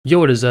Yo,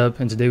 what is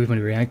up? And today we're going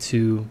to react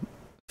to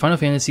Final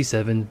Fantasy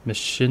VII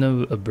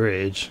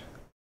Machinabridged,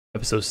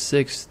 episode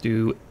 6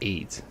 through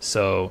 8.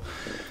 So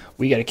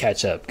we got to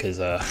catch up because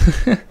I'm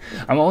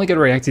only going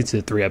to react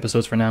to 3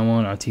 episodes from now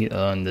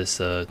on this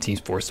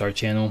Team's 4-star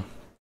channel,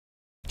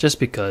 just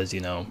because,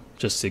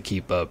 just to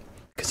keep up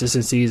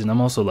consistencies. And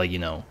I'm also like,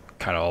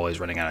 kind of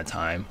always running out of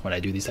time when I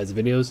do these types of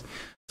videos.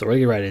 So we're going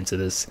to get right into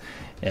this.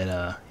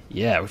 And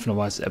yeah, we're going to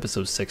watch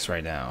episode 6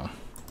 right now.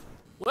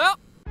 Well,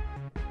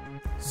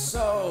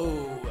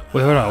 so...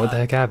 Wait, hold on, what the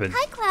heck happened?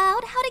 Hi,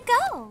 Cloud. How'd it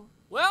go?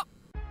 Well,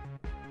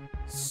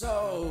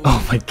 so...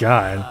 Oh my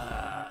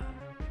god.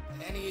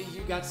 Any of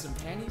you got some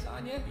panties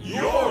on you?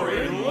 You're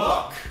in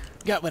luck!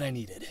 Got what I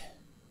needed.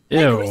 Ew.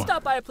 Hey, can we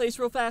stop by a place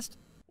real fast?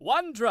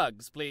 1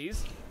 drugs,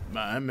 please.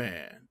 My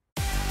man.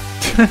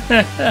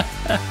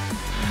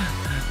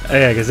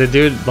 Yeah, because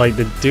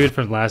the dude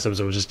from last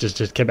episode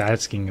just kept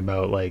asking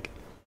about like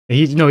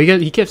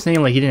he kept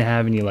saying like he didn't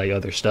have any like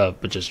other stuff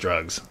but just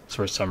drugs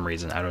for some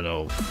reason. I don't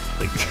know,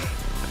 like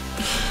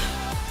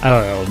I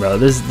don't know, bro.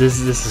 This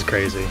is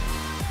crazy.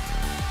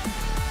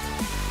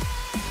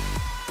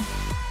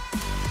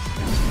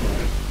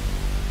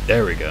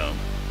 There we go.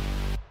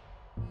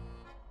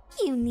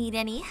 You need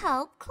any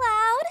help,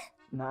 Cloud?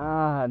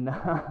 Nah,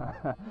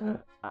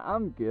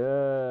 I'm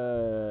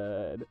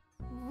good.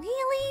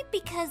 Really?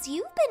 Because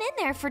you've been in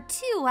there for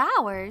 2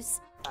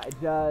 hours.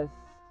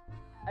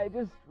 I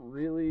just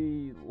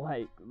really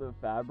like the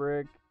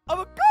fabric.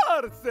 Of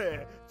course!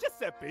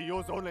 Giuseppe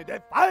use only the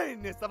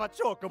finest of a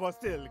chocobo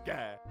silk.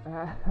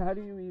 How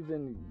do you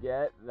even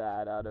get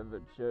that out of a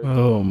chocobo?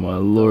 Oh my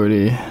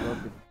lordy.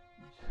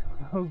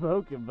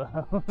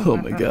 Chocobo. Oh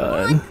my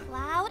god. Come on,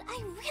 Cloud.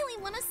 I really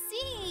want to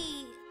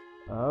see.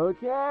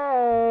 Okay.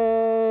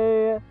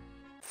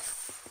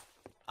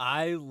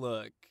 I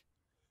look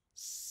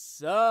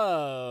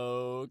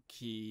so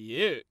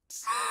cute.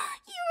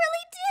 You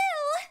really do.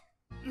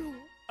 You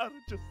are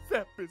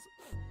Giuseppe's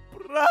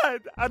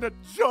pride and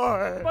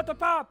joy. But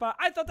Papa,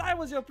 I thought I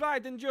was your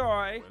pride and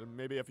joy. Well,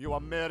 maybe if you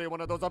marry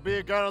one of those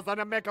big girls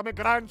and make me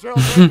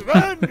grandchildren,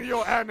 then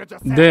you earn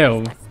Giuseppe's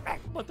Damn.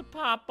 respect. But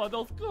Papa,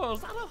 those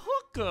girls are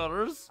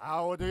hookers.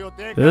 How do you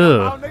think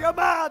Ugh. I found your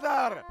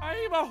mother?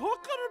 I'm a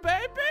hooker,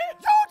 baby.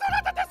 You do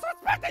not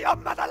disrespect your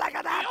mother like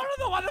that! You're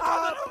the one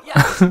that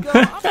Yeah, girl,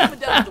 I'm coming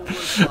down to the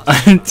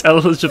worst.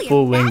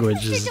 Unintelligible We're back,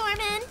 languages. Mr.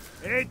 Dorman.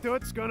 Hey,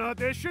 Toots, gonna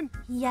audition?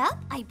 Yep,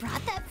 I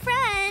brought that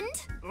friend.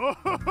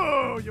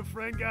 Oh, your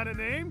friend got a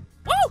name?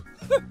 Oh!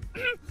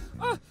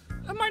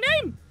 My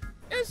name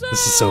is,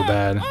 This is so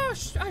bad. Oh,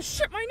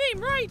 shit, my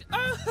name, right.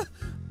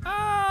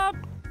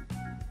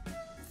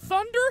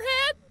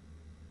 Thunderhead?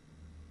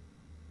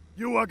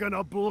 You are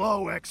gonna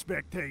blow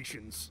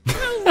expectations.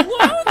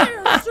 Hello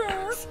there,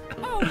 sir.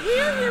 Oh,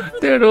 we're here for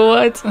Dude,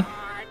 what?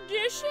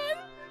 audition?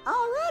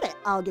 Alrighty,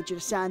 I'll get you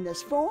to sign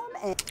this form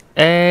and...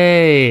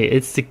 Hey,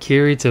 it's the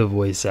Kirito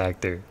voice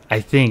actor, I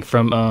think,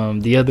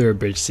 from the other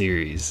Abridged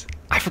series.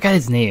 I forgot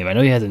his name. I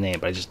know he has a name,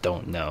 but I just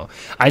don't know.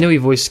 I know he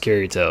voiced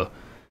Kirito,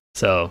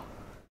 so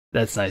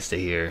that's nice to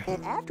hear.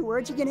 And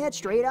afterwards, you can head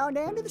straight on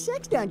down to the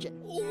sex dungeon.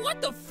 What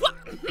the fuck?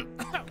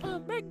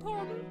 Beg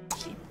pardon.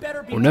 She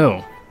better be. Oh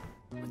no.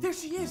 There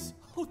she is.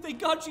 Oh, thank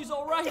God she's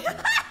all right.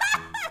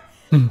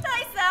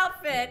 Nice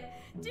outfit.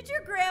 Did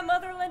your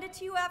grandmother lend it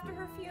to you after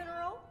her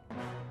funeral?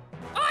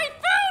 I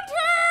found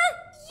her!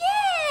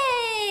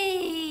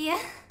 Yay!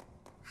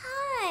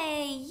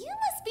 Hi, you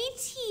must be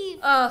T.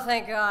 Oh,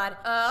 thank God.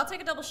 I'll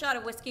take a double shot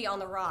of whiskey on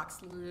the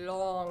rocks.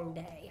 Long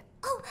day.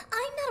 Oh,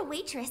 I'm not a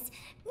waitress.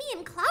 Me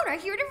and Cloud are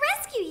here to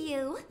rescue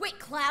you. Wait,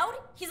 Cloud?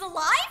 He's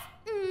alive?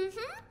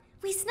 Mm-hmm.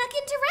 We snuck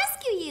in to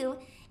rescue you.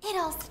 It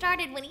all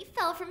started when he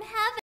fell from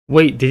heaven.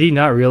 Wait, did he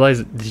not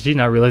realize? Did she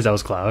not realize that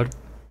was Cloud?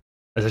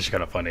 That's actually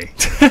kind of funny.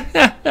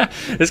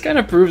 This kind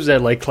of proves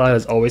that like Cloud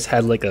has always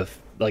had like a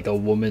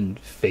woman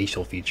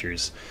facial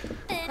features.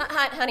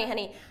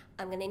 Honey,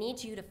 I'm gonna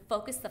need you to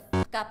focus the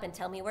fuck up and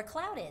tell me where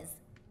Cloud is.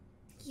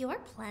 You're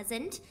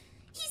pleasant.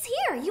 He's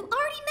here. You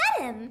already met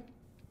him.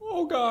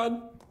 Oh,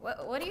 God.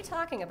 What are you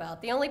talking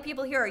about? The only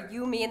people here are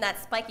you, me, and that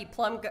spiky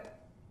plum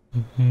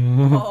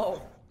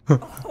Oh.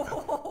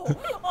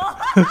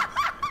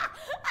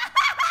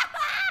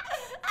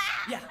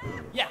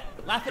 Yeah,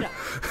 laugh it up.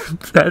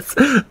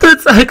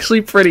 That's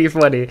actually pretty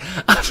funny.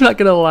 I'm not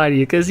gonna lie to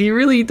you, because he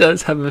really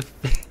does have a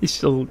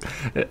facial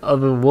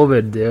of a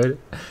woman, dude.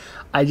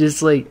 I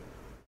just like.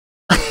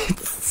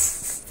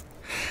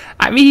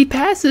 I mean, he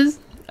passes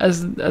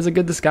as a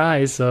good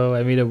disguise, so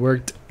I mean, it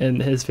worked in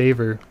his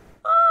favor.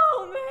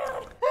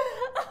 Oh,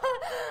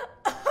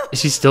 man. Is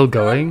she still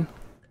going?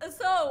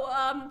 So,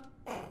 how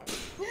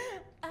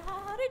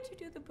did you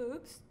do the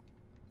boobs?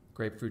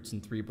 Grapefruits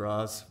and 3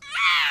 bras.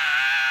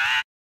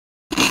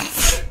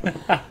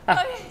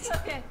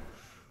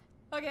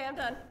 Okay, I'm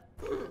done.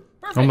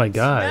 Perfect. Oh my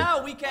God.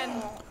 Now we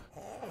can.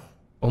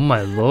 Oh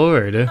my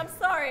lord. I'm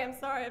sorry.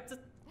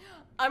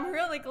 I'm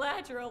really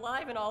glad you're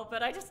alive and all,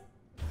 but I just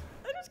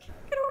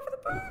can't get over the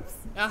boobs.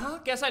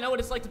 Guess I know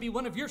what it's like to be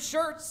one of your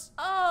shirts.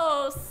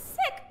 Oh,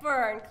 sick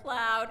burn,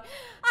 Cloud.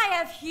 I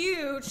have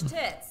huge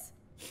tits.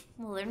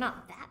 Well, they're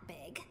not that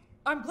big.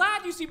 I'm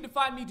glad you seem to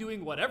find me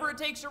doing whatever it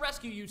takes to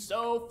rescue you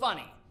so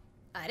funny.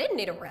 I didn't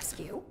need a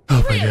rescue.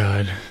 Oh my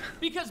god.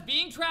 Because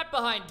being trapped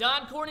behind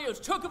Don Corneo's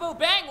Chocobo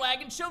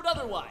Bangwagon showed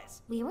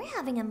otherwise. We were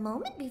having a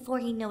moment before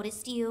he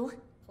noticed you.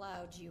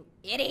 Cloud, you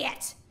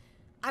idiot!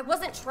 I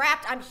wasn't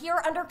trapped, I'm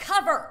here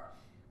undercover!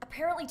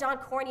 Apparently Don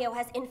Corneo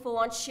has info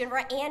on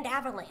Shinra and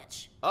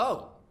Avalanche.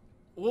 Oh.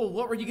 Well,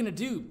 what were you gonna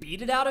do?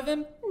 Beat it out of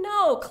him?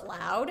 No,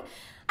 Cloud.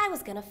 I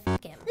was gonna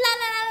fuck him. La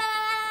la la la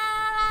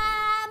la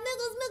la!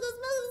 Muggles, muggles,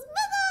 muggles,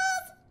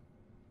 muggles!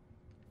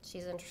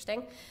 She's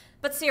interesting.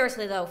 But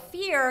seriously though,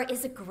 fear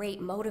is a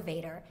great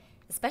motivator.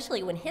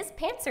 Especially when his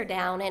pants are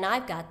down and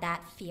I've got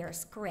that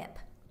fierce grip.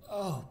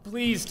 Oh,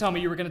 please tell me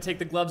you were gonna take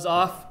the gloves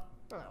off.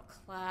 Oh,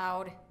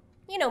 Cloud.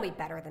 You know me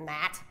better than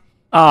that.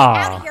 Aw.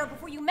 Out of here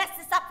before you mess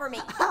this up for me.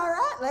 All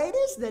right,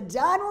 ladies, the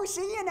Don will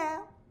see you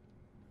now.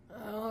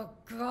 Oh,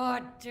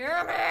 god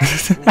damn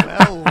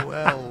it!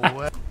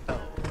 Well.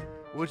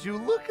 Would you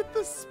look at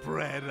the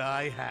spread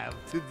I have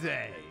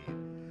today?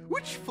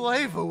 Which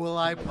flavor will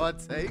I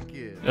partake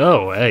in?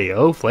 Oh, hey,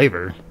 oh,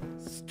 flavor.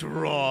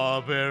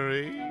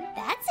 Strawberry?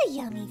 That's a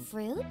yummy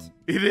fruit.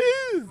 It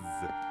is!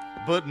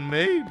 But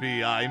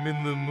maybe I'm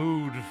in the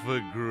mood for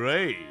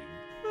grape.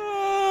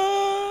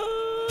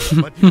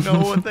 But you know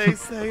what they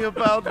say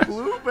about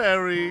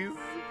blueberries?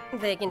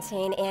 They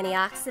contain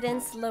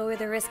antioxidants, lower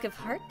the risk of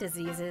heart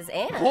diseases,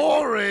 and...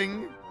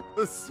 Boring!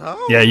 So,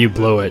 Yeah, you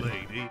blew it.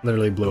 lady,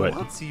 Literally blew it.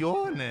 what's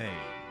your name?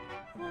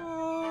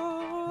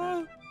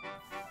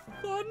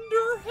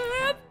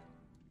 Thunderhead?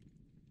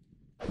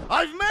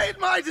 I've made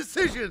my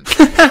decision!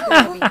 You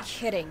gotta be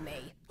kidding me.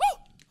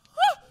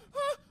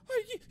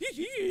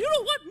 You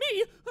don't want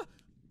me.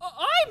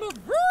 I'm a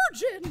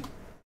virgin.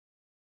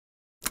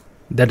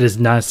 That is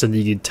not something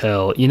you can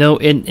tell. You know,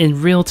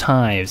 in real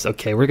times,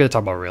 okay, we're gonna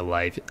talk about real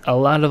life. A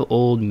lot of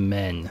old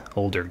men,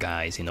 older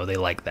guys, you know, they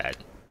like that.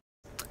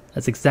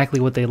 That's exactly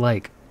what they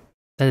like.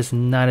 That is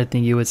not a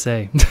thing you would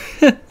say.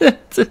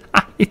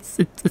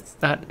 it's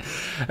not.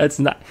 That's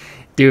not,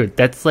 dude.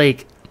 That's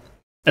like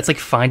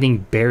finding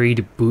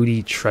buried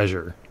booty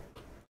treasure.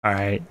 All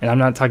right, and I'm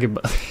not talking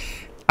about.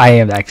 I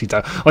am actually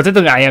talking. Well,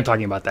 technically, I am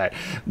talking about that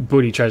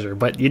booty treasure,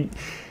 but you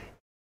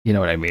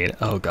know what I mean.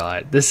 Oh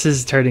god, this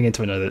is turning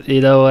into another.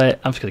 You know what?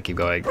 I'm just gonna keep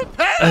going.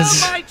 Prepare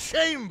my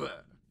chamber!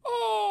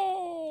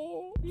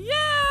 Oh, yeah!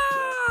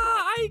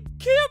 I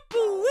can't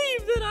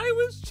believe that I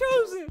was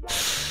chosen.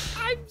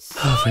 I'm so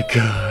Oh my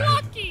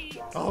god.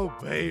 lucky. Oh,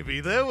 baby,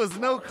 there was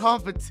no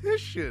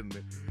competition.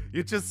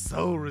 You're just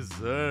so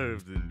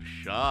reserved and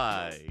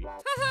shy.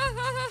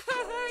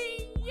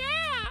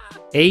 Yeah.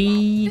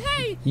 Hey,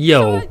 Hey,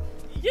 yo.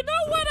 you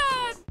know what,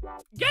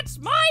 gets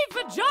my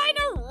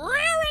vagina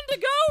raring to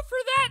go for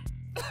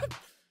that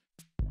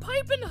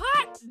piping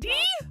hot D?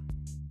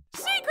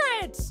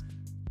 Secrets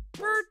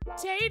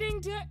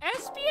pertaining to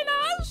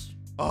espionage?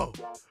 Oh,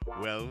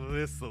 well,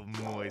 this'll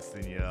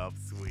moisten you up,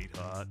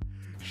 sweetheart.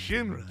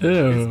 Shinra Ew.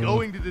 is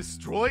going to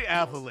destroy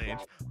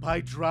Avalanche by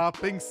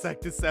dropping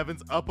Sector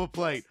 7's upper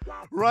plate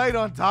right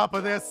on top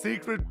of their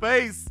secret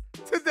base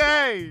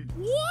today.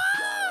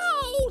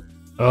 Wow!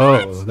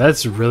 Oh,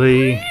 that's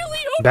really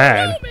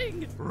bad.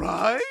 overwhelming!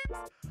 Right?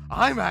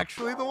 I'm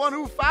actually the one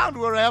who found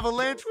where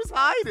Avalanche was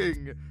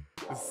hiding.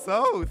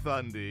 So,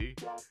 Thundy,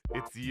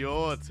 it's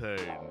your turn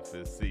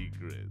for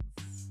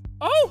secrets.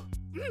 Oh!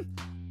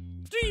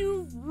 Do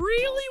you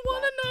really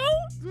want to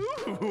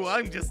know? Ooh,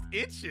 I'm just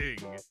itching.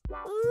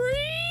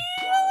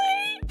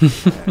 Really?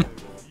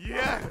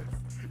 Yes!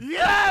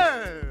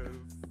 Yes!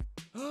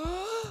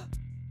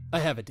 I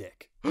have a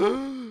dick.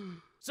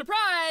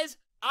 Surprise!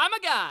 I'm a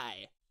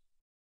guy.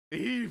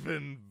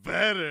 Even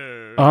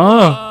better.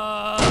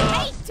 Oh,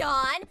 Hey,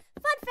 Dawn!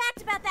 Fun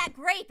fact about that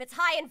grape, it's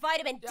high in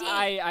vitamin D.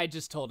 I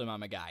just told him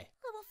I'm a guy.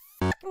 Oh,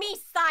 well, fuck me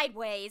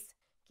sideways.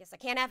 Guess I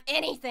can't have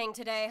anything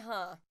today,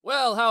 huh?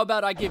 Well, how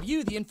about I give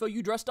you the info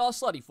you dressed all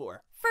slutty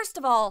for? First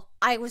of all,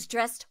 I was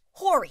dressed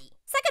hoary.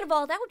 Second of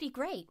all, that would be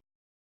great.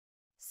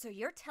 So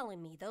you're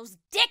telling me those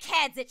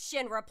dickheads at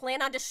Shinra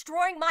plan on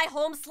destroying my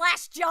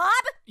home/job?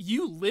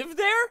 You live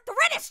there? The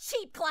rent is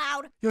cheap,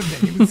 Cloud! Your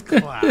name's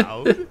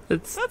Cloud.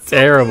 it's That's a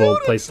terrible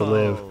place to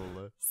live.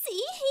 beautiful. See,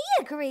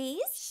 he agrees.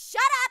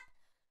 Shut up!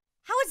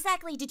 How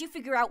exactly did you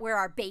figure out where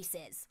our base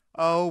is?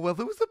 Oh, well,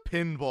 there was a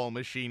pinball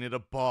machine at a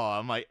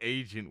bar my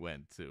agent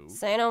went to.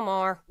 Say no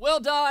more. Well,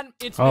 Don,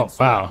 it's Oh been sweet.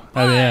 wow. Oh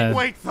Bye. yeah.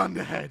 Wait,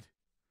 Thunderhead.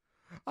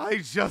 I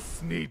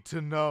just need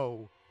to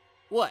know.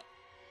 What?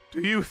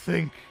 Do you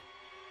think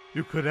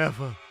you could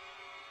ever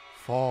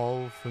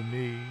fall for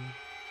me?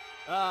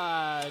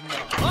 No.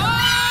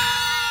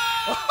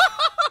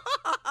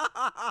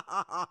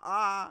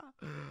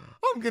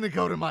 I'm gonna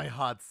go to my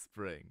hot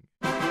spring.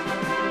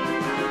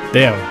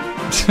 Damn.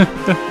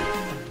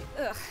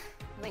 Ugh.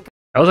 Thank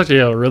That was actually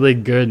a really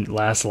good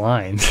last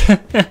line.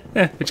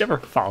 Whichever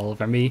fall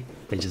for me,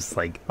 they just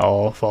like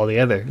all fall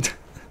together.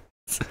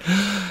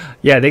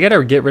 Yeah, they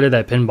gotta get rid of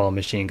that pinball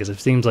machine because it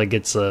seems like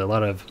it's a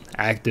lot of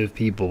active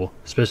people,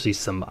 especially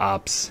some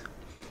ops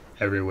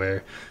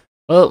everywhere.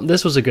 Well,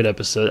 this was a good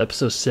episode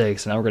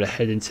 6, and now we're gonna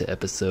head into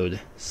episode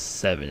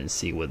 7 and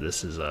see what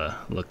this is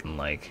looking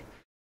like.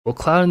 Will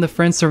Cloud and the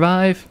friends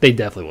survive? They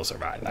definitely will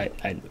survive.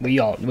 We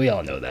all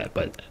know that,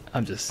 but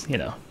I'm just, you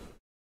know.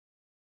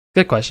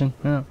 Good question.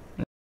 Yeah.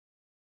 Here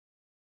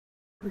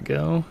we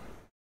go.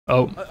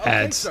 Oh,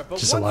 ads. Sir,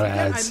 just a lot of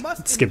ads. I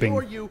must Skipping.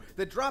 implore you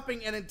that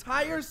dropping an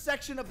entire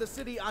section of the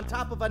city on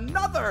top of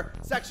another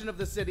section of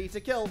the city to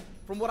kill,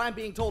 from what I'm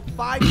being told,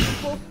 5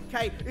 people,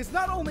 okay, is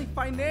not only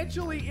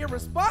financially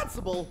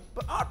irresponsible,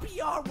 but our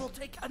PR will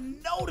take a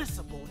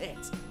noticeable hit.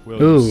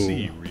 Well, Ooh. you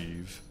see,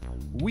 Reeve,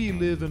 we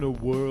live in a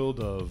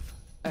world of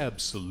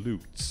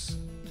absolutes.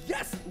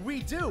 Yes,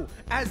 we do.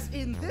 As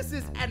in, this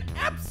is an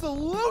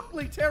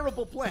absolutely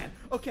terrible plan.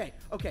 Okay,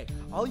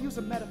 I'll use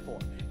a metaphor.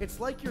 It's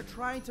like you're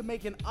trying to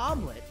make an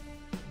omelet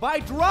by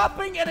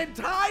dropping an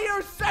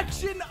entire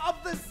section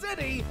of the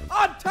city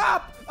on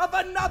top of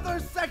another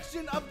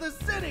section of the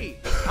city.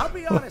 I'll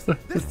be honest,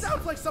 this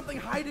sounds like something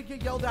Heidegger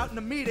yelled out in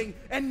a meeting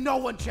and no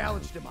one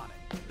challenged him on it.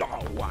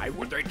 Oh, why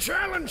would they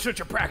challenge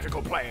such a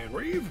practical plan,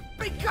 Reeve?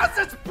 Because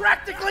it's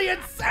practically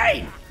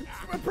insane!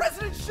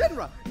 President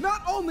Shinra,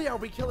 not only are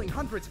we killing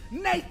hundreds,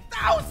 nay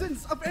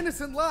thousands of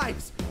innocent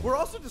lives, we're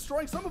also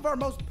destroying some of our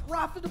most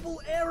profitable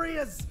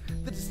areas.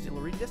 The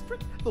distillery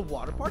district, the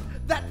water park,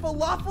 that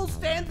falafel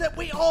stand that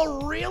we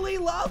all really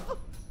love.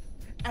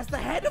 As the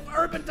head of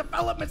urban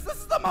developments, this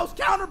is the most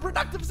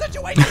counterproductive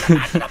situation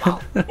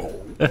imaginable.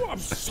 Oh, I'm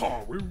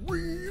sorry,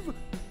 Reeve.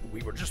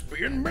 We were just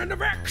being men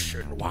of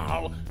action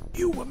while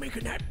you were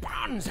making that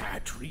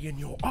bonsai tree in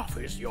your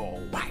office your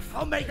wife.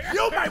 I'll make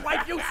you my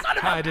wife, you son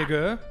of a...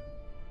 Heidegger,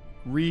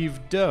 Reeve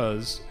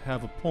does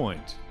have a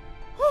point.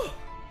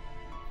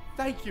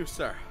 Thank you,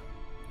 sir.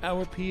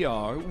 Our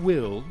PR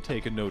will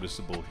take a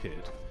noticeable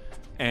hit.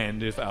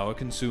 And if our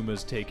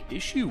consumers take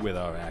issue with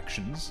our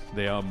actions,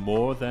 they are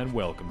more than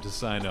welcome to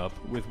sign up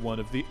with one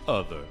of the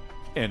other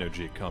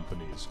energy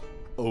companies.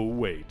 Oh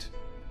wait,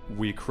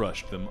 we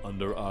crushed them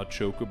under our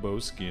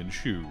chocobo skin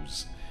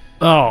shoes.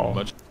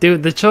 Oh,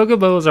 dude, the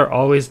chocobos are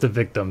always the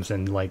victims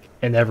in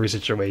every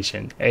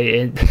situation.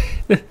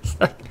 It's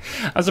like,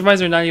 I'm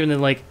surprised they're not even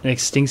in like an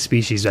extinct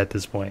species at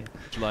this point.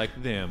 Like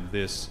them,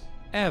 this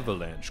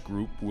avalanche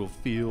group will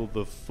feel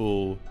the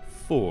full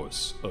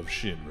force of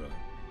Shinra.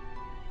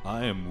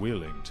 I am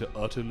willing to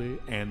utterly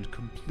and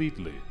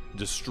completely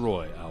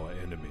destroy our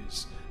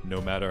enemies,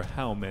 no matter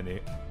how many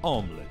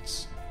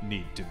omelets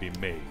need to be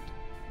made.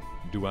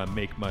 Do I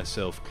make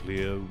myself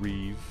clear,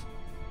 Reeve?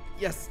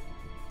 Yes,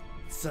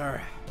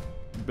 sir.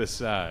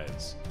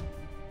 Besides,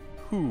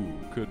 who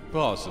could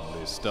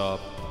possibly stop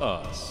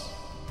us?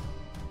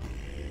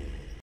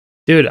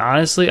 Dude,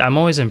 honestly, I'm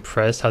always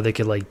impressed how they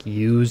could like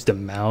use the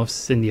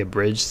mouse in the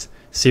Abridged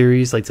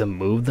series to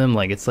move them.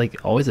 Like, it's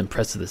like always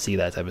impressive to see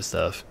that type of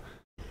stuff.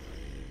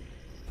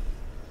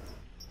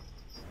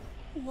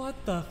 What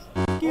the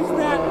f is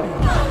that?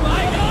 Oh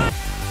my god!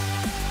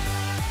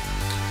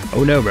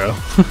 Oh no, bro.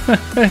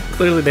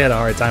 Clearly they had a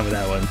hard time with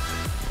that one.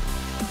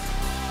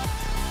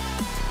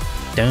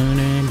 Dun,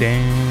 dun,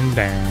 dun,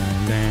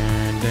 dun,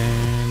 dun,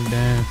 dun,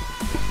 dun.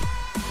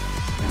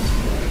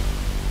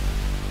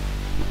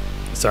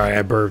 Sorry,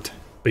 I burped,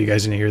 but you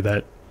guys didn't hear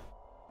that.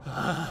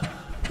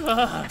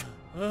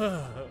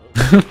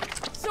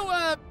 So,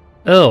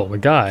 Oh my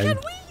god. can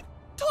we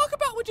talk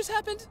about what just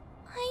happened?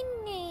 I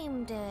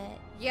named it.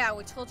 Yeah,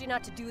 we told you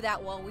not to do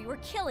that while we were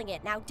killing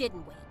it, now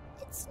didn't we?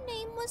 Its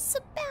name was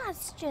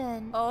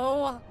Sebastian.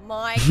 Oh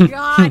my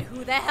god,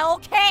 who the hell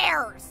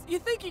cares? You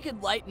think you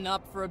could lighten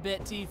up for a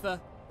bit, Tifa?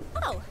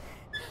 Oh,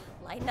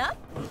 lighten up?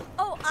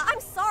 Oh, I'm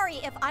sorry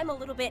if I'm a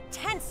little bit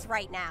tense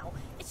right now.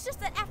 It's just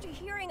that after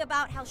hearing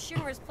about how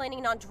Shinra's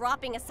planning on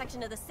dropping a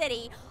section of the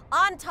city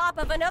on top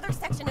of another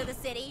section of the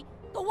city,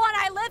 the one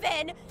I live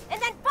in,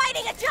 and then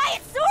fighting a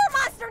giant sewer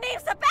monster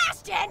named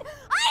Sebastian,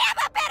 I have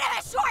a bit of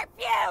a short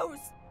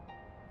fuse!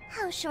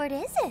 How short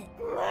is it?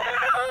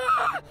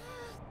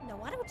 Now,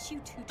 why don't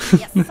you two do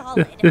me a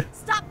solid?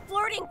 Stop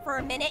flirting for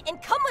a minute and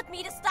come with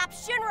me to stop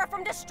Shinra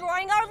from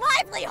destroying our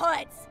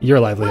livelihoods! Your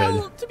livelihood.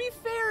 Well, to be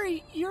fair,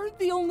 you're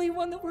the only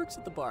one that works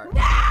at the bar.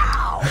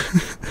 No! Was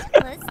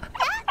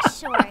that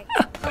short?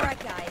 Alright,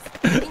 guys.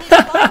 We need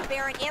to find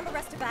Barrett and the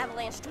rest of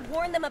Avalanche to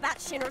warn them about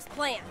Shinra's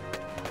plan.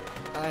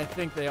 I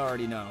think they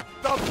already know.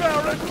 The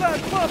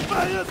Barrett-led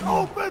buffet is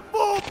open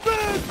for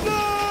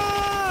business!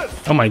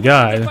 Oh my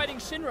They're god. fighting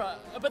Shinra,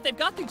 but they've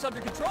got things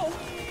under control.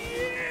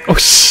 Oh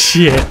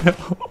shit. Your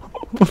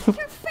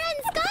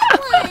friend's got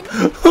one!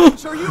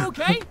 So are you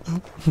okay?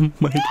 Oh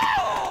my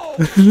god.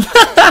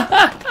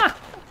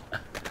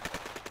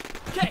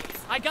 Okay,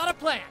 I got a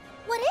plan.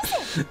 What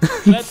is it?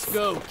 Let's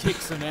go kick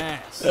some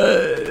ass.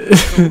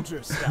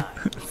 Soldier style.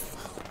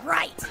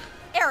 Right.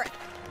 Eric,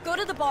 go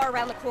to the bar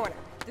around the corner.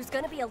 There's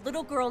gonna be a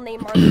little girl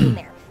named Marlene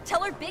there.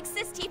 Tell her Big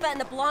Sis Tifa and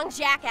the blonde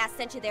jackass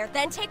sent you there,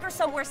 then take her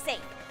somewhere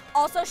safe.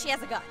 Also, she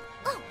has a gun.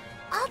 Oh,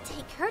 I'll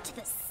take her to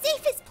the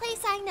safest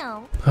place I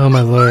know. Oh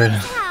my lord.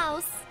 Mom's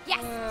house.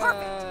 Yes,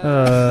 perfect.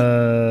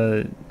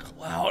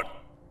 Cloud,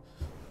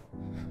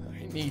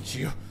 I need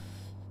you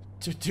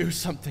to do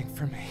something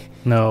for me.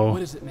 No.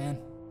 What is it, man?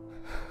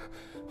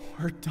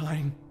 are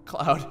dying,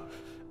 Cloud.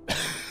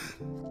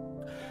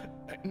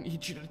 I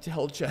need you to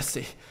tell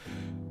Jessie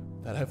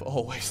that I've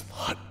always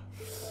thought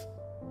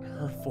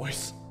her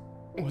voice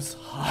was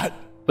hot.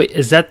 Wait,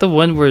 is that the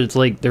one where it's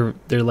like they're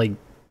like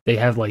they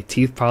have like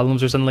teeth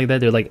problems or something like that?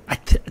 They're like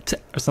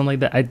or something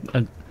like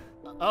that.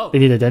 Oh, they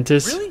need a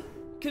dentist. Really?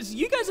 Because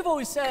you guys have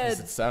always said.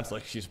 It sounds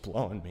like she's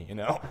blowing me, you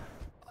know.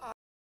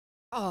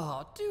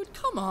 Oh, dude,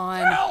 come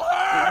on. Tell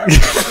her!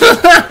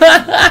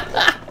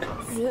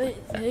 Really?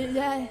 Say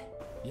that?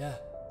 Yeah.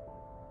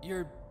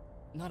 You're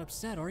not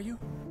upset, are you?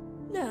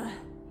 No.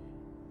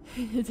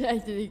 It's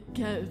actually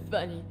kind of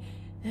funny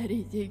that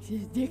he thinks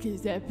his dick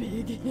is that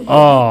big.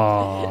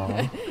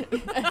 Oh.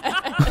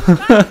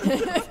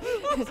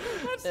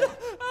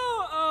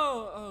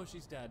 Oh,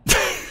 she's dead.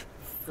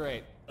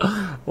 Great.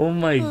 Oh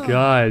my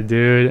god,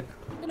 dude.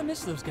 I'm gonna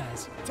miss those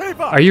guys.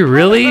 Are you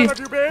really?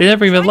 They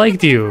never even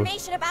liked you.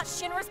 Information about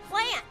Shinra's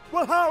plan.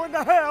 Well, how in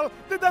the hell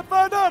did they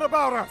find out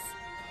about us?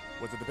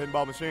 Was it the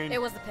pinball machine? It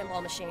was the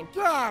pinball machine.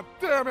 God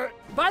damn it!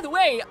 By the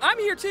way, I'm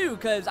here too,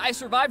 because I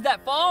survived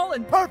that fall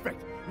and.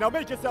 Perfect! Now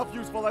make yourself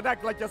useful and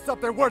act like you're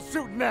something worth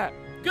shooting at!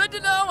 Good to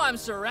know I'm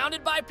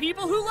surrounded by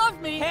people who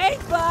love me. Hey,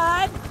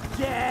 bud!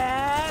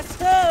 Guess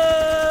who?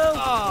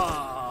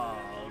 Oh,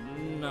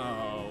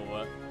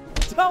 no.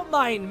 Don't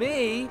mind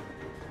me.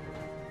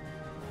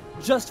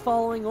 Just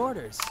following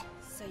orders.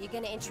 So you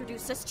gonna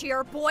introduce us to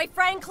your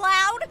boyfriend,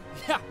 Cloud?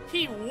 Yeah,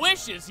 he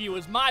wishes he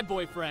was my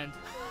boyfriend.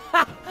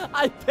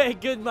 I pay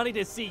good money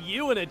to see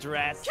you in a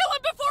dress. Kill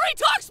him before he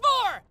talks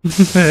more!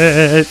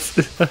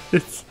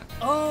 It's-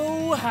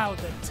 Oh, how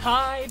the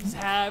times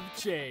have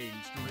changed,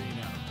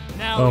 Reno.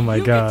 Now Oh my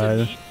you God.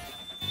 Get to meet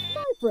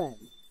My friend.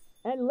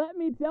 And let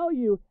me tell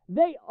you,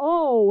 they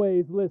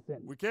always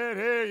listen. We can't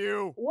hear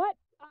you! What?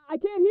 I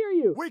can't hear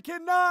you. We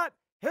cannot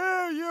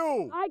hear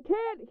you! I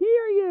can't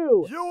hear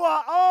you. You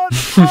are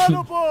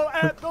unaudible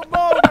at the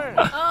moment!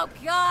 Oh,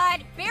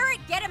 God. Barrett,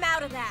 get him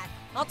out of that.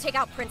 I'll take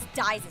out Prince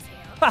Dyes' hair.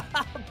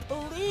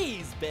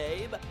 Please,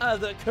 babe.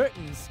 The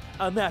curtains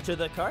match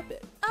the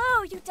carpet.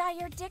 Oh, you dye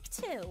your dick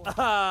too.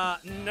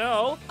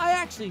 No. I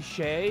actually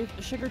shave.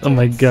 Sugar Oh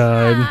my tits.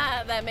 god.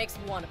 Ah, that makes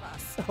one of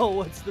us. Oh,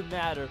 what's the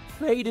matter?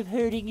 Afraid of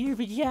hurting your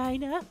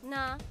vagina?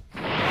 Nah.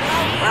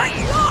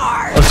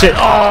 Oh shit.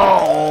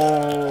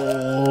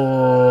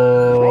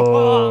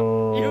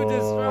 Oh. You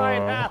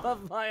destroyed half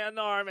of my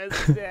enormous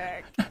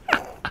dick.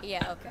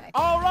 Yeah, okay.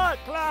 Alright,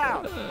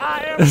 Cloud!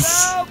 I am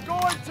now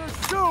going to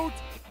shoot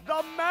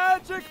the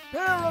magic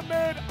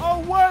pyramid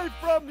away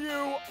from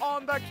you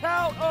on the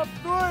count of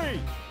 3.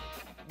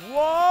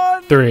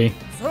 1, 3. 2,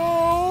 3!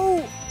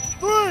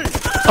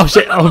 Oh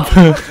shit. Oh.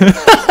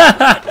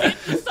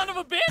 you son of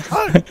a bitch!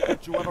 Hey!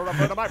 Don't you ever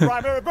refer to my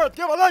primary birth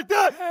giver like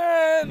that!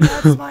 And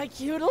that's my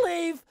cue to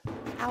leave.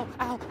 Ow,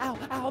 ow, ow,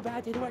 ow,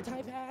 bad didn't wear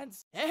tight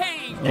pants.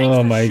 Hey, thanks Oh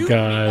for my shooting me,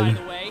 God.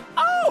 by the way.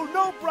 Oh,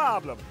 no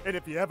problem! And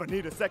if you ever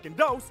need a second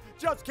dose,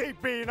 just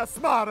keep being a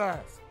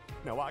smartass!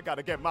 Now I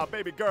gotta get my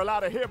baby girl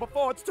out of here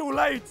before it's too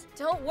late!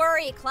 Don't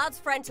worry, Cloud's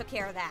friend took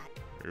care of that.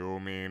 You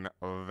mean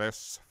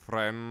this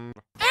friend?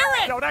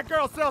 Aaron! No, that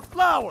girl sells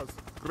flowers!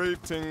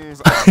 Greetings,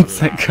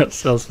 That girl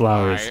sells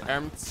flowers. I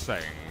am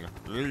Tseng,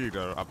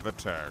 leader of the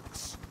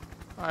Turks.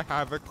 I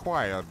have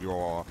acquired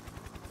your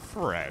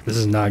friend. This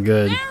is not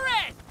good.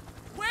 Aaron!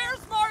 Where's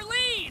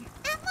Marlene?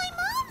 At my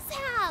mom's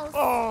house.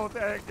 Oh,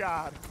 thank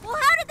God. Well,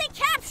 how did they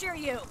capture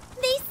you?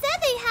 They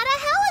said they had a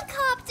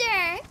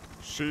helicopter.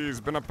 She's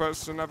been a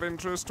person of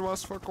interest to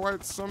us for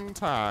quite some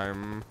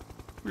time.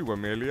 We were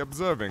merely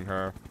observing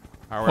her.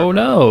 However, Oh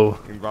no.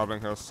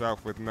 involving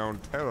herself with known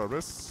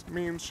terrorists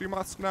means she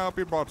must now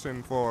be brought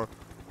in for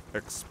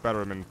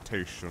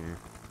experimentation.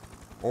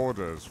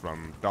 Orders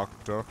from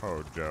Dr.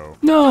 Hojo.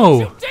 No.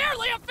 You dare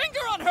lay a finger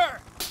on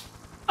her!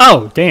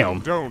 Oh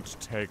damn. Don't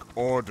take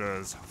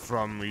orders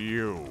from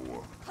you.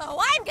 Oh,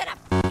 I'm gonna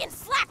f***ing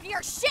slap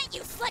your shit,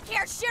 you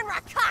slick-haired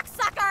Shinra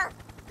cocksucker!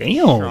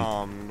 Damn.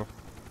 Charmed.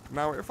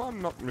 Now, if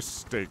I'm not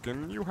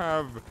mistaken, you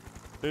have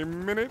a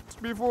minute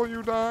before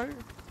you die?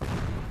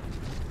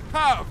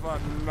 Have a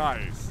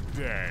nice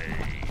day.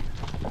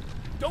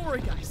 Don't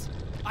worry, guys.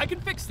 I can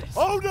fix this.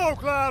 Oh no,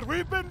 Cloud!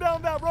 We've been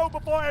down that road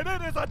before and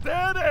it is a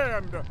dead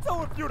end!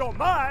 So if you don't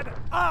mind,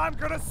 I'm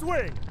gonna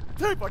swing!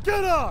 Tifa,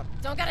 get on!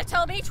 Don't gotta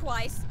tell me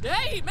twice.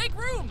 Hey, make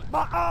room!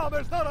 My arm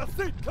is not a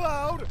seat,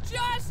 Cloud!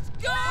 Just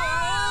go!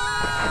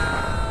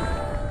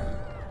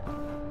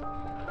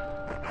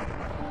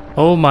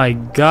 Oh my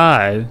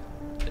god.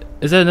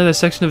 Is that another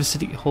section of a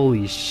city?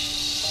 Holy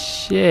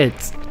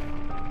shit.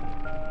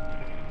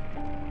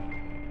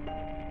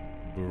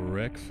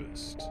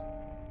 Breakfast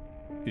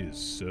is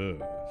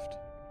served.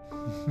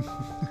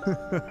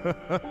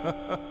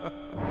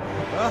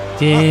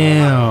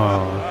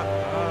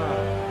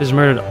 Damn. Just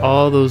murdered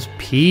all those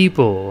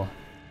people.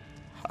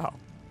 How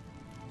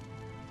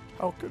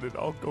could it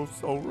all go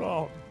so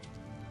wrong?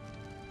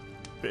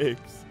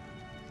 Biggs,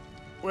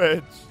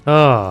 Wedge,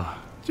 Oh.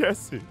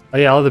 Jesse, Oh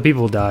yeah, all the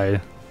people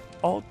died.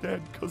 all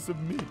dead because of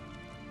me.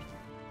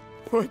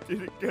 Why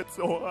did it get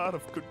so out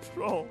of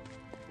control?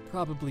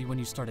 Probably when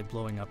you started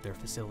blowing up their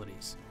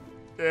facilities.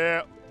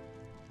 Yeah,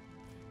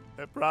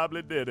 that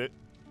probably did it.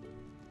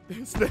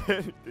 Is there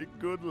anything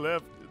good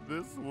left in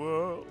this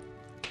world?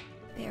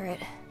 Barrett,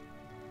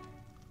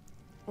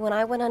 when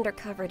I went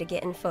undercover to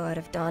get info out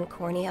of Don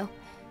Corneo,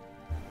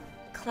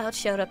 Cloud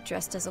showed up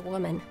dressed as a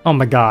woman. Oh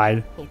my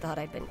god. He thought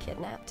I'd been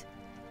kidnapped.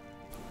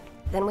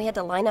 Then we had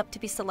to line up to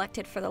be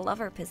selected for the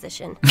lover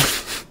position.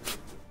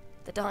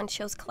 The Don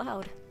chose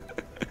Cloud.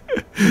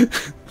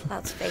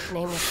 Cloud's fake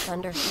name was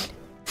Thunderhead.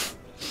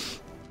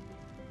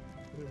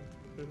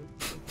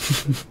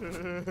 Putting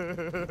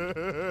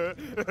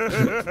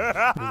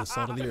the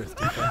salt of the earth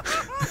deeper.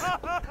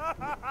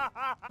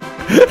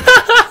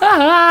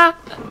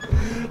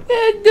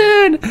 Yeah,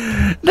 dude,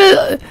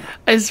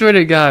 I swear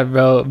to God,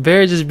 bro,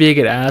 Barrett just being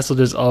an asshole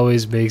just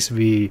always makes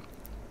me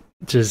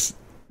just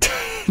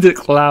the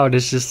Cloud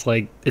is just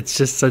like, it's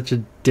just such a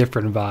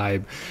different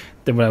vibe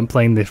than when I'm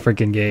playing the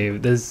freaking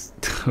game. This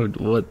dude,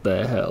 what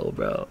the hell,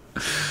 bro?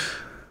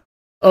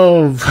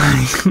 Oh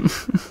my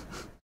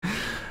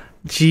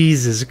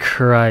Jesus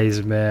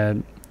Christ,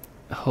 man.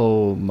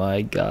 Oh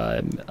my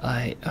God.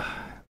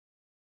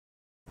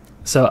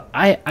 So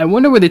I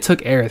wonder where they took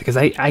Aerith, because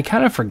I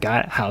kind of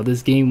forgot how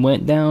this game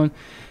went down.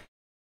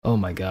 Oh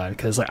my God,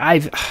 because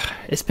like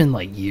it's been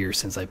like years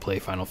since I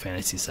played Final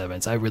Fantasy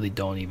VII, so I really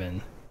don't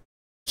even.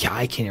 Yeah,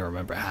 I can't even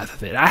remember half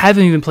of it. I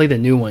haven't even played the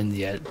new one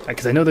yet,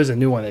 because I know there's a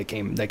new one that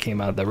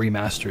came out, the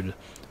remastered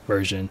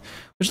version,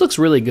 which looks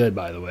really good,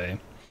 by the way.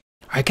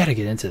 I gotta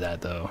get into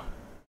that though.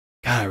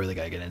 God, I really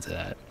gotta get into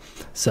that.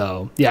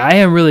 So yeah, I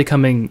am really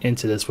coming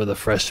into this with a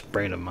fresh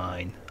brain of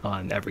mind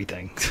on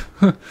everything.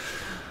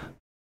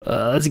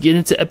 Let's get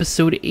into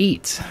episode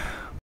 8.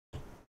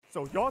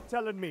 So you're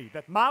telling me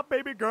that my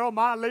baby girl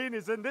Marlene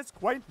is in this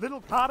quaint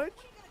little cottage?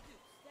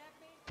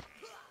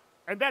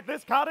 And that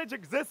this cottage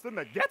exists in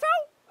the ghetto?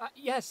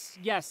 Yes,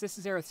 this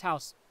is Aerith's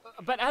house.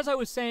 But as I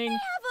was saying... They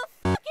have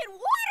a fucking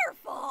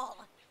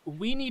waterfall!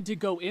 We need to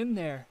go in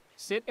there,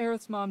 sit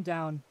Aerith's mom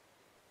down,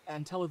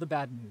 and tell her the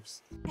bad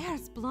news.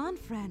 Aerith's blonde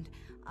friend,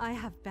 I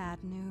have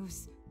bad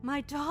news.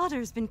 My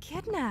daughter's been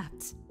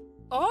kidnapped.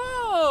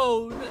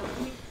 Oh!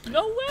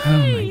 No way!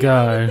 Oh my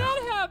God. How did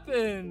that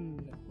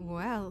happen?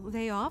 Well,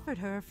 they offered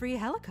her a free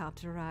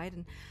helicopter ride,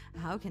 and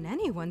how can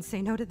anyone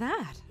say no to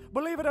that?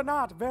 Believe it or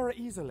not, very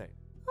easily.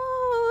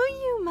 Oh,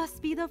 you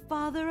must be the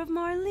father of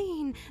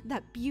Marlene,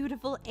 that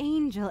beautiful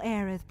angel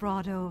Aerith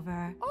brought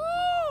over.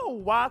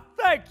 Oh, why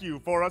thank you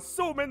for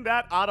assuming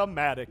that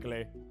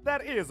automatically.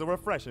 That is a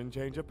refreshing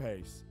change of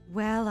pace.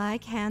 Well, I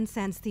can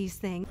sense these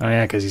things. Oh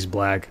yeah, because he's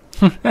black.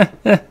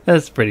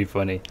 That's pretty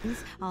funny.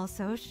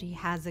 Also, she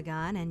has a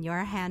gun, and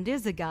your hand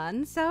is a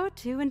gun, so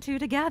 2 and 2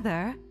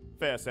 together.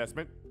 Fair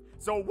assessment.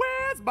 So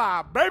where's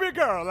my baby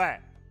girl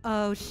at?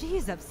 Oh,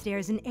 she's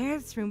upstairs in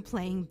Aerith's room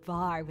playing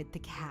bar with the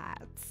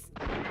cats.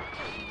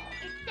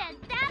 Extend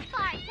that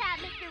bar tab,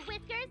 Mr.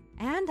 Whiskers.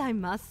 And I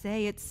must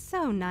say, it's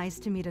so nice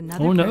to meet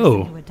another Oh, person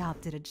no. who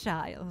adopted a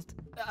child.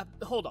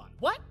 Hold on,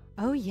 what?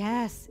 Oh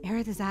yes,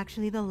 Aerith is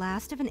actually the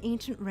last of an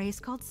ancient race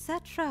called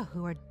Cetra,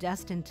 who are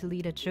destined to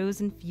lead a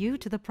chosen few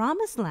to the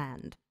Promised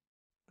Land.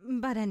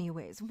 But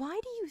anyways, why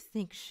do you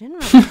think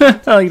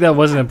Shinra... Like that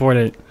wasn't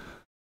important.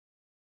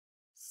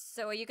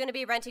 So are you going to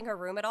be renting her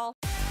room at all?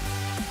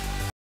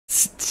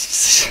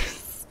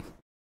 This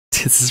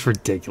is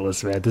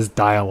ridiculous, man. This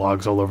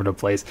dialogue's all over the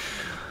place.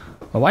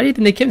 Well, why do you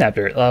think they kidnapped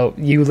her? Oh,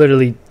 you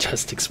literally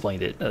just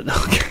explained it.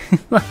 Okay.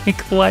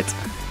 Like, what?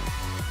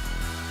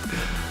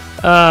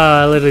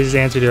 I literally just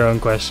answered your own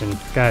question.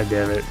 God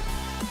damn it.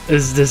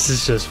 This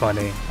is just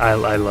funny. I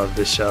love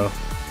this show.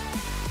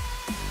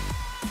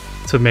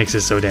 That's what makes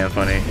it so damn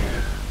funny.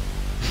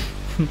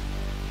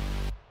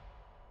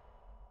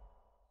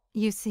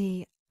 You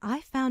see,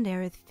 I found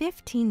Aerith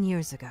 15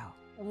 years ago.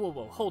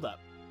 Whoa, hold up.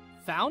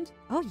 Found?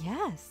 Oh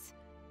yes.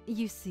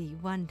 You see,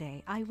 one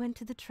day I went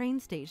to the train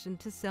station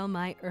to sell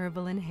my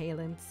herbal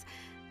inhalants.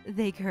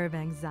 They curb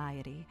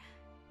anxiety.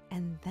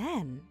 And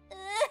then...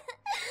 I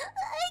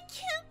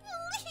can't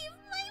believe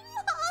my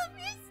mom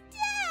is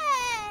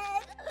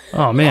dead!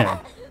 Oh, man.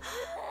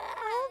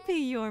 I'll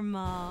be your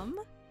mom.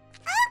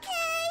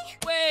 Okay!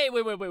 Wait.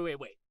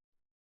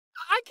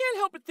 I can't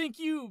help but think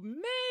you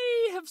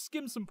may have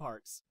skimmed some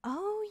parts.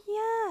 Oh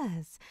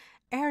yes.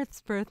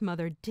 Aerith's birth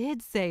mother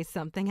did say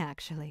something,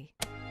 actually.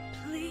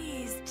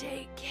 Please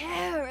take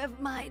care of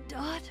my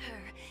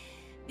daughter,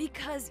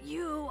 because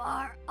you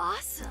are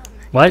awesome.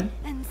 What?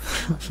 And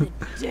some of the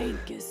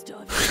dankest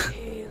of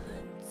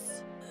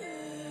inhalants.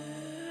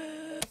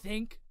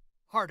 Think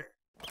harder.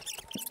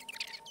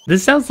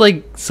 This sounds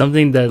like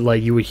something that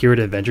like you would hear at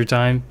Adventure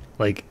Time.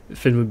 Like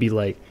Finn would be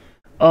like,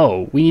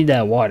 "Oh, we need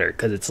that water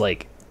because it's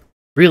like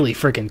really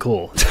freaking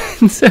cool."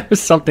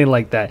 Something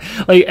like that.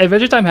 Like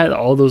Adventure Time had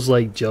all those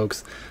like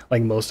jokes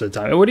like most of the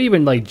time. It wasn't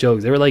even like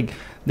jokes. They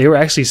were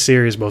actually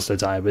serious most of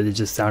the time, but it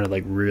just sounded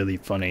like really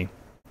funny.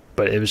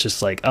 But it was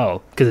just like,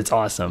 oh, because it's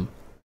awesome.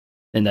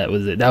 And that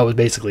was it. That was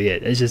basically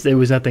it. It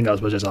was nothing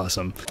else but just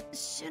awesome.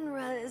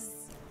 Shinra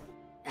is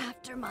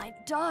after my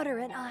daughter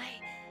and I.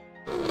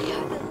 We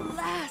are the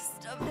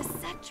last of the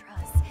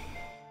Cetras,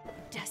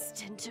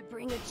 destined to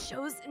bring a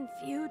chosen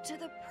few to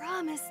the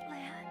Promised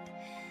Land.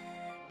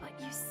 But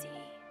you see,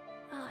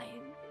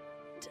 I'm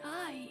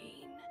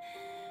dying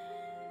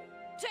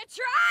to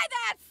try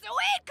that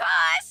sweet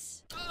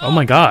kush! Oh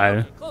my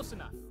god. Close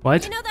enough.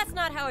 What? You know that's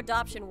not how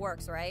adoption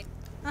works, right?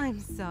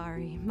 I'm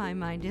sorry, my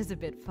mind is a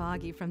bit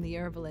foggy from the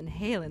herbal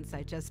inhalants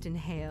I just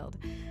inhaled.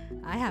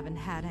 I haven't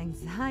had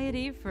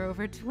anxiety for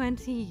over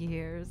 20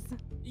 years.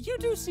 You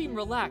do seem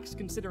relaxed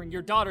considering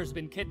your daughter's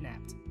been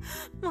kidnapped.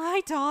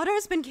 My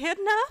daughter's been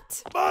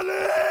kidnapped?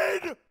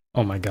 Marlene!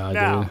 Oh my god,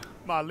 Now, dude.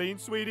 Marlene,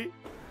 sweetie,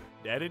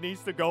 Daddy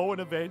needs to go and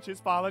avenge his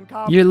fallen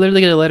comrade. You're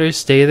literally gonna let her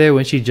stay there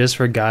when she just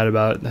forgot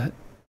about,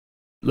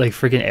 like,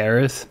 freaking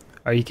Aerith?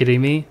 Are you kidding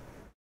me?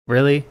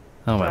 Really?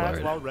 Oh my As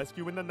lord. well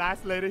rescuing the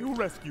nice lady who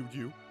rescued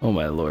you. Oh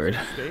my lord.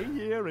 Stay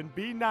here and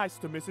be nice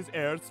to Mrs.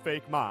 Air's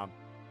fake mom.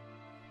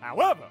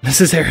 However,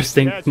 Mrs. Air's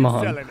fake as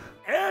mom. You're selling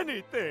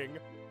anything,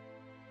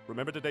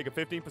 remember to take a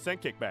 15%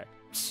 kickback.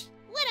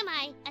 What am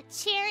I, a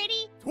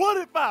charity?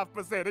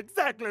 25%,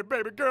 exactly,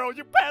 baby girl.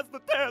 You passed the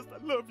test. I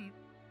love you.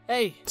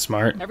 Hey.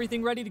 Smart.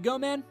 Everything ready to go,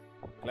 man?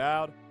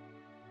 Cloud,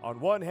 on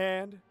one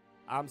hand,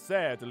 I'm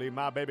sad to leave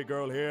my baby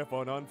girl here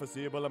for an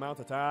unforeseeable amount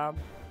of time.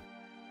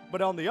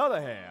 But on the other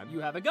hand...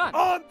 You have a gun.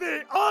 On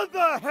the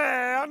other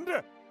hand,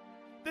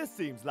 this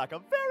seems like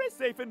a very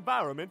safe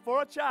environment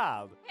for a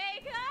child.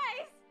 Hey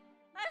guys!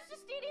 I was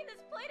just eating this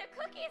plate of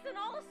cookies and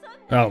all of a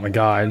sudden... Oh my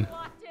god.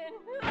 Walked in.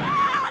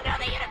 Oh no,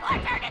 the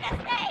unicorn turned into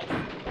space!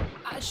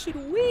 Should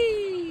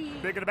we...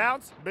 Bigger the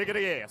bounce, bigger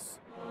the yes.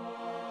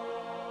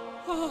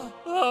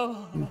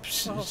 Oh,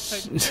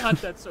 thank God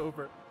that's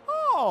over.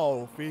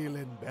 Oh,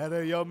 feeling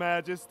better, Your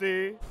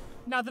Majesty?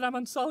 Now that I'm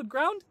on solid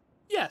ground?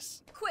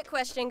 Yes. Quick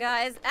question,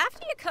 guys.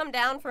 After you come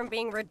down from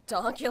being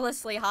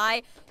redonkulously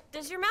high,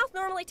 does your mouth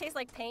normally taste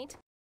like paint?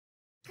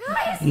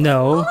 Guys,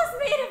 No. all is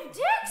made of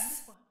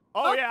dicks!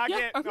 Oh, yeah, I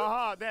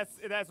get,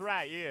 that's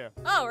right, yeah.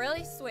 Oh,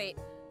 really? Sweet.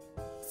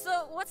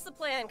 So, what's the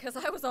plan? Because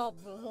I was all...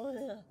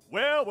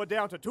 Well, we're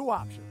down to two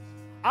options.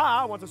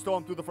 I want to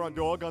storm through the front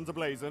door, guns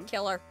a-blazing.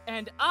 Killer.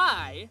 And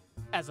I,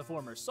 as a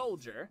former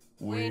soldier...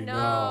 We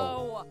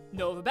know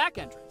of a back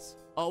entrance.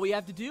 All we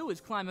have to do is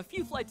climb a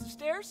few flights of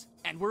stairs,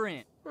 and we're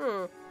in.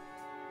 I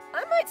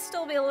might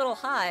still be a little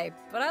high,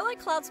 but I like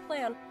Cloud's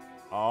plan.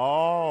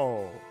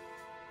 Oh,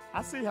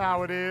 I see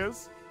how it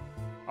is.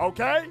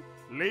 Okay,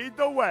 lead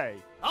the way.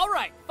 All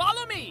right,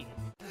 follow me.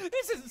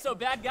 This isn't so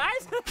bad,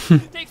 guys.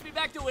 Takes me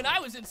back to when I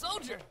was in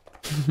soldier.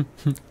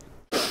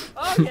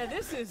 Oh yeah,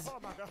 this is...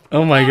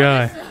 Oh my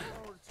god.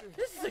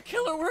 This is a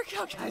killer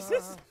workout, guys.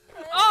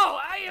 Oh,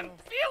 I am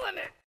feeling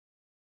it.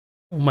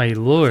 Oh my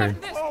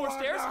lord. This, more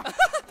stairs.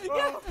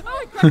 Yeah.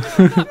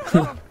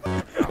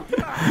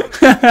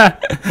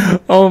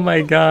 Oh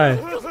my god.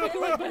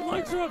 My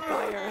legs are on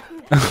fire.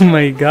 Oh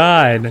my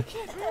god.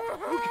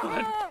 Oh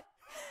god.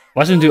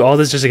 Watch him do all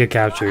this just to get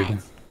captured.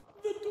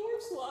 The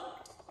door's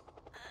locked.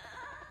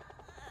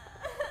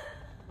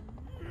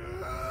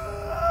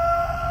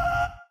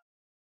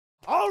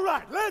 All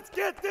right, let's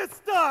get this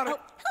started. Oh,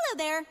 hello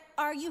there.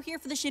 Are you here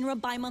for the Shinra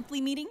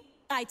bi-monthly meeting?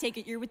 I take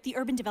it you're with the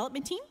urban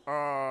development team?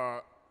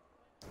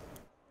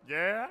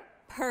 Yeah?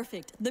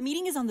 Perfect. The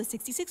meeting is on the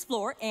 66th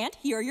floor, and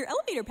here are your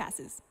elevator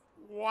passes.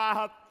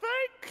 Wow,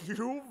 thank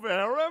you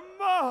very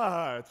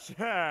much.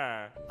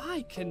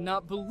 I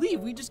cannot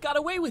believe we just got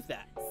away with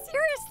that.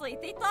 Seriously,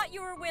 they thought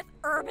you were with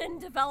urban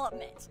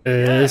development.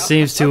 This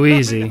seems too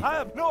easy. I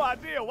have no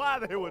idea why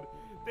they would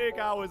think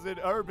I was in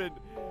urban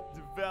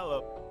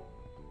develop.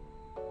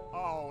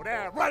 Oh,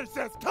 that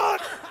racist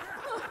cunt!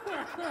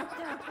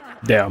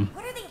 Damn.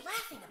 What are they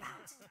laughing about?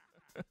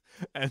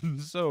 And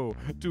so,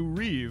 to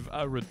Reeve,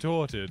 I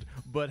retorted,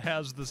 but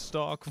has the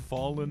stock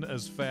fallen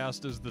as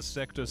fast as the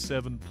Sector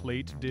 7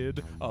 plate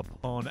did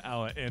upon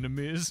our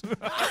enemies?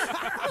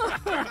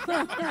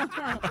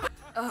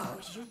 Oh,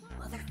 you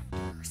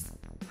motherfuckers.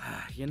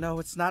 You know,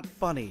 it's not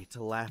funny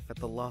to laugh at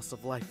the loss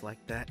of life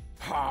like that.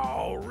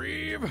 Oh,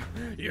 Reeve,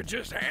 you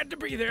just had to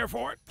be there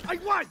for it.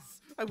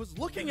 I was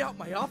looking out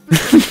my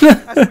office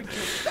as we killed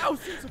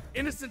thousands of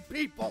innocent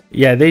people.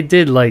 Yeah, they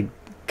did, like,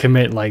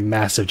 commit, like,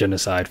 massive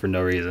genocide for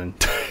no reason.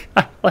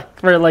 Like,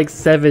 for, like,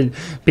 7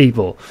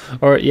 people.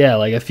 Or, yeah,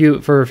 like,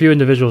 for a few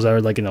individuals that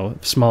are, like, you know,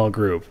 small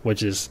group,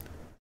 which is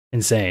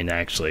insane,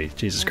 actually.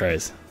 Jesus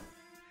Christ.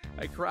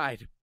 I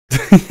cried.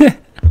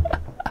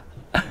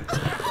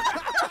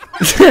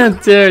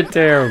 They're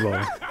terrible.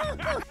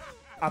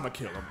 I'ma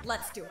kill him.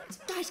 Let's do it.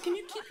 Guys, can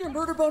you keep your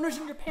murder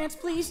boners in your pants,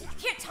 please? I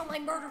can't tell my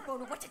murder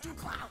boner what to do,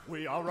 Cloud.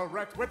 We are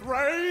erect with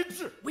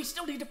rage. We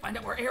still need to find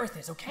out where Aerith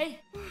is, okay?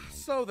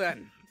 So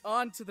then,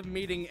 on to the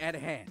meeting at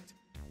hand.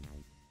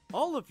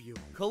 All of you,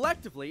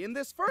 collectively, in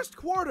this first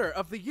quarter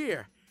of the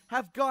year,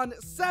 have gone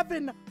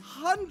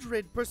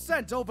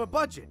 700% over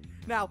budget.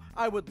 Now,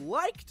 I would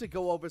like to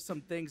go over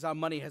some things our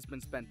money has been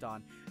spent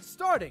on,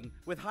 starting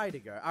with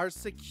Heidegger, our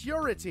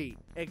security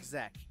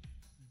exec.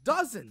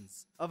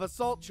 Dozens of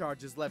assault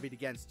charges levied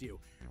against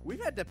you.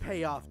 We've had to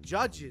pay off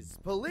judges,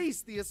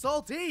 police, the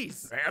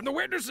assaultees. And the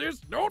witnesses.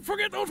 Don't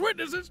forget those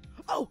witnesses.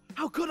 Oh,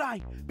 how could I?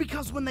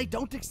 Because when they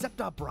don't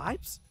accept our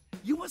bribes,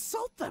 you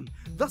assault them,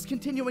 thus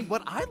continuing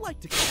what I like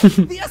to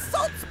call the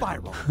assault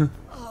spiral.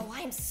 Oh,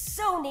 I am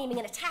so naming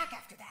an attack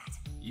after that.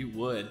 You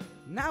would.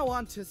 Now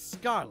on to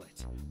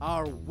Scarlet,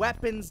 our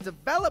weapons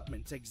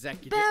development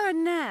executive.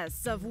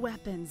 Baroness of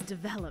Weapons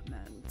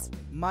Development.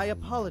 My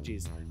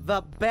apologies,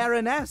 the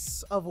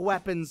Baroness of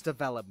Weapons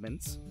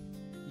Development.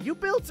 You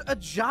built a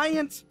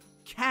giant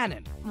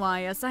cannon.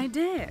 Why, yes, I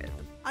did.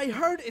 I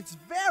heard it's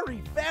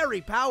very,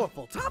 very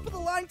powerful,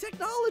 top-of-the-line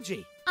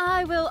technology.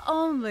 I will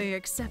only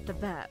accept the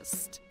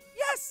best.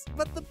 Yes,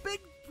 but the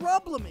big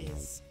problem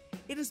is,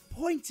 it is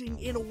pointing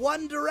in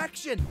one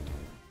direction,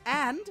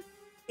 and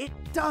it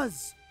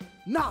does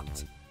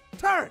not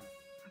turn,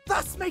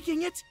 thus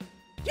making it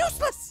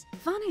useless.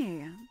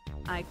 Funny,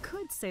 I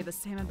could say the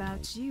same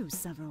about you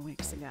several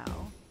weeks ago.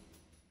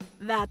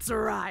 That's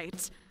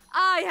right.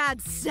 I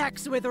had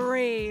sex with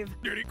Reeve.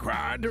 Did he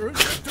cry during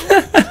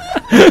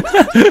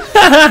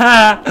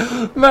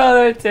No,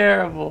 they're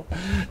terrible.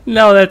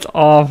 No, that's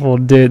awful,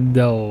 dude.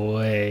 No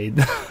way.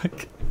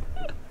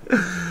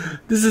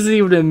 This isn't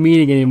even a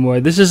meeting anymore.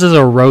 This is just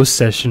a roast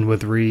session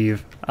with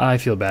Reeve. I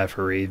feel bad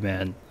for Reeve,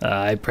 man.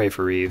 I pray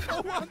for Reeve.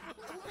 Oh my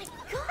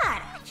god,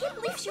 I can't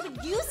believe she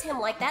would use him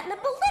like that and then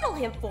belittle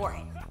him for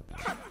it.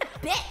 God, what a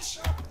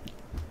bitch.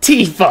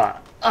 Tifa!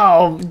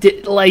 Oh,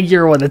 like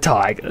you're one to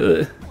talk.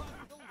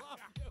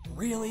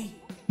 Really?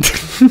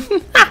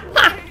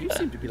 You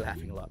seem to be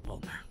laughing a lot,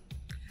 Palmer.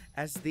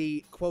 As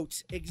the,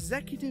 quote,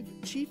 Executive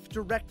Chief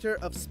Director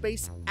of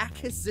Space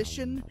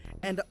Acquisition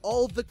and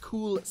all the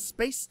cool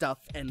space stuff,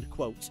 end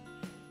quote,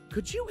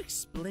 could you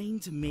explain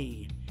to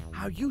me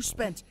how you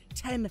spent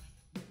 10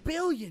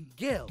 billion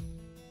gil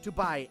to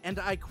buy, and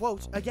I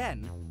quote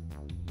again,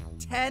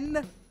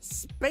 10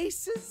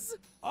 spaces?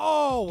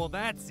 Oh, well,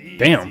 that's easy.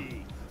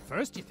 Damn.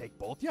 First, you take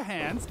both your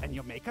hands and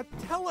you make a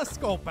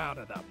telescope out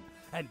of them.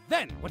 And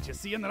then, what you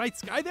see in the night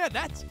sky there,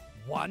 that's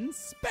one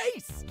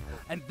space.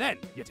 And then,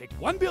 you take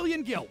 1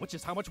 billion gil, which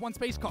is how much one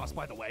space costs,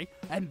 by the way,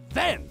 and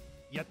then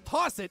you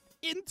toss it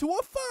into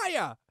a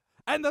fire.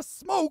 And the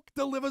smoke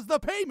delivers the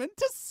payment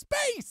to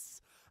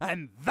space.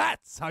 And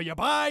that's how you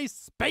buy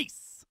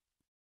space.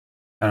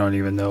 I don't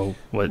even know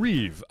what.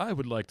 Reeve, I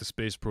would like the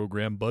space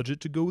program budget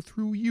to go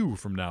through you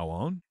from now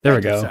on. There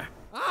we go.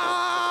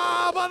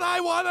 But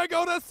I want to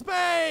go to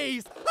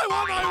space! I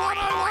want!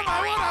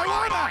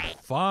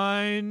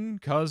 Fine,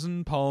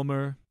 Cousin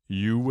Palmer.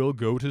 You will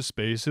go to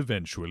space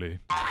eventually.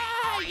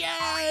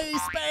 Yay,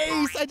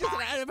 space!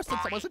 Ever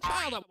since I was a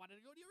child, I wanted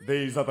to go to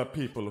These are the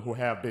people who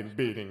have been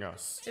beating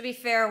us. To be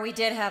fair, we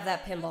did have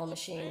that pinball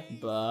machine.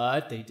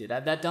 But they did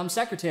have that dumb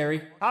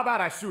secretary. How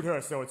about I shoot her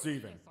so it's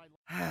even?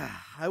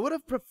 I would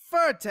have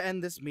preferred to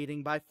end this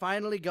meeting by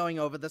finally going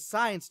over the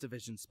science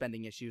division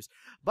spending issues,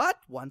 but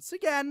once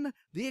again,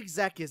 the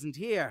exec isn't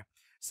here.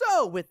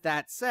 So, with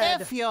that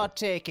said... If you're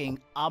taking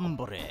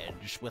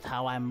umbrage with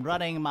how I'm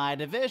running my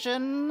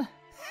division...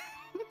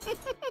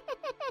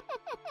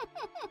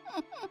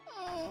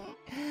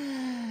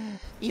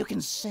 you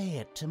can say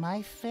it to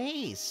my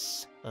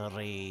face,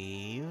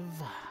 Reeve.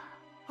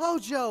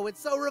 Hojo,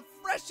 it's so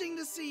refreshing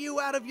to see you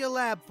out of your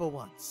lab for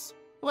once.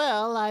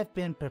 Well, I've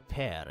been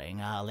preparing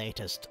our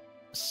latest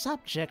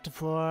subject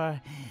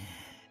for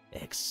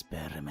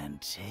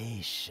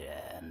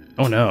experimentation.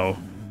 Oh no.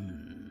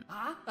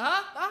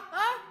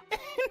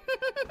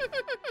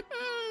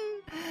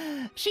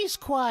 She's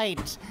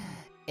quite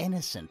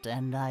innocent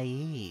and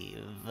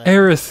naive.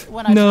 Aerith,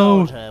 when I no.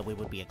 told her we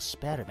would be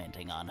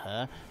experimenting on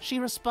her, she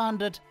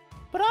responded,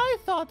 "But I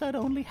thought that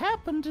only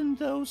happened in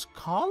those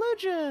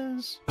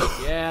colleges."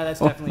 Yeah,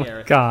 that's definitely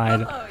Aerith.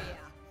 God. Oh, yeah.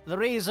 The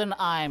reason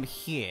I'm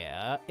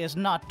here is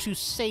not to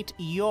sate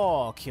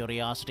your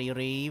curiosity,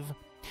 Reeve.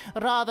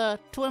 Rather,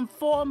 to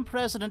inform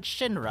President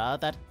Shinra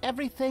that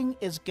everything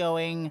is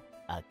going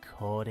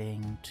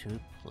according to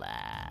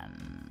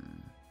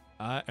plan.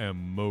 I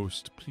am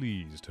most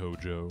pleased,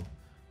 Hojo.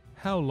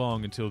 How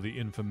long until the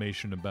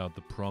information about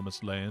the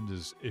Promised Land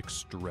is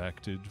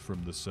extracted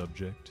from the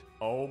subject?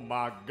 Oh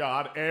my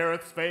god,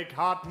 Aerith's fake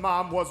hot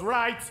mom was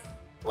right!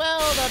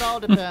 Well, that all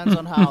depends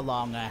on how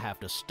long I have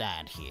to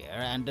stand here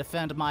and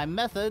defend my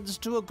methods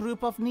to a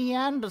group of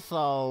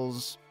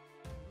Neanderthals,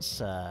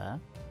 sir.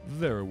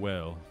 Very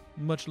well.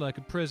 Much like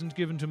a present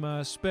given to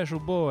my special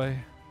boy,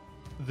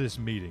 this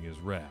meeting is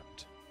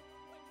wrapped.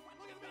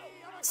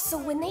 So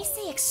when they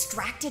say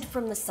extracted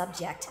from the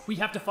subject... We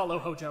have to follow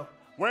Hojo.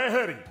 We're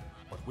heading,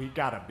 but we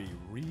gotta be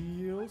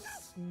real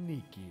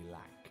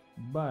sneaky-like.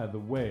 By the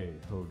way,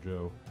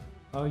 Hojo,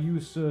 are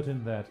you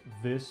certain that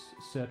this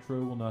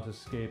Cetra will not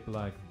escape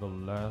like the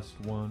last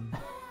one?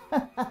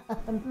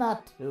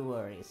 Not to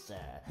worry,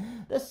 sir.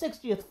 The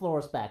 60th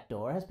floor's back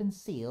door has been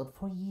sealed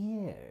for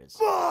years.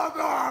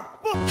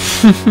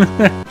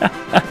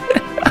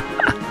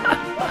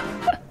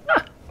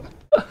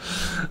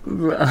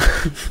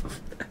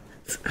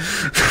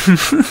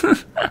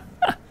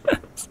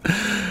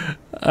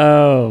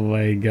 Oh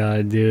my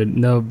god, dude.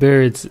 No,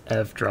 Barrett's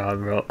F draw,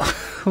 bro.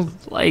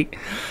 Like,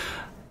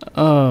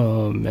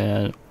 oh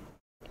man.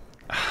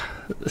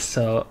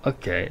 So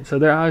okay, so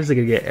they're obviously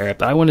gonna get air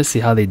up. I want to see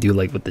how they do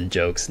like with the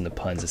jokes and the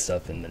puns and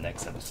stuff in the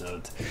next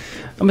episode.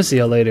 I'm gonna see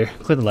y'all later.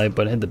 Click the like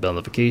button, hit the bell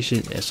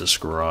notification, and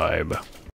subscribe.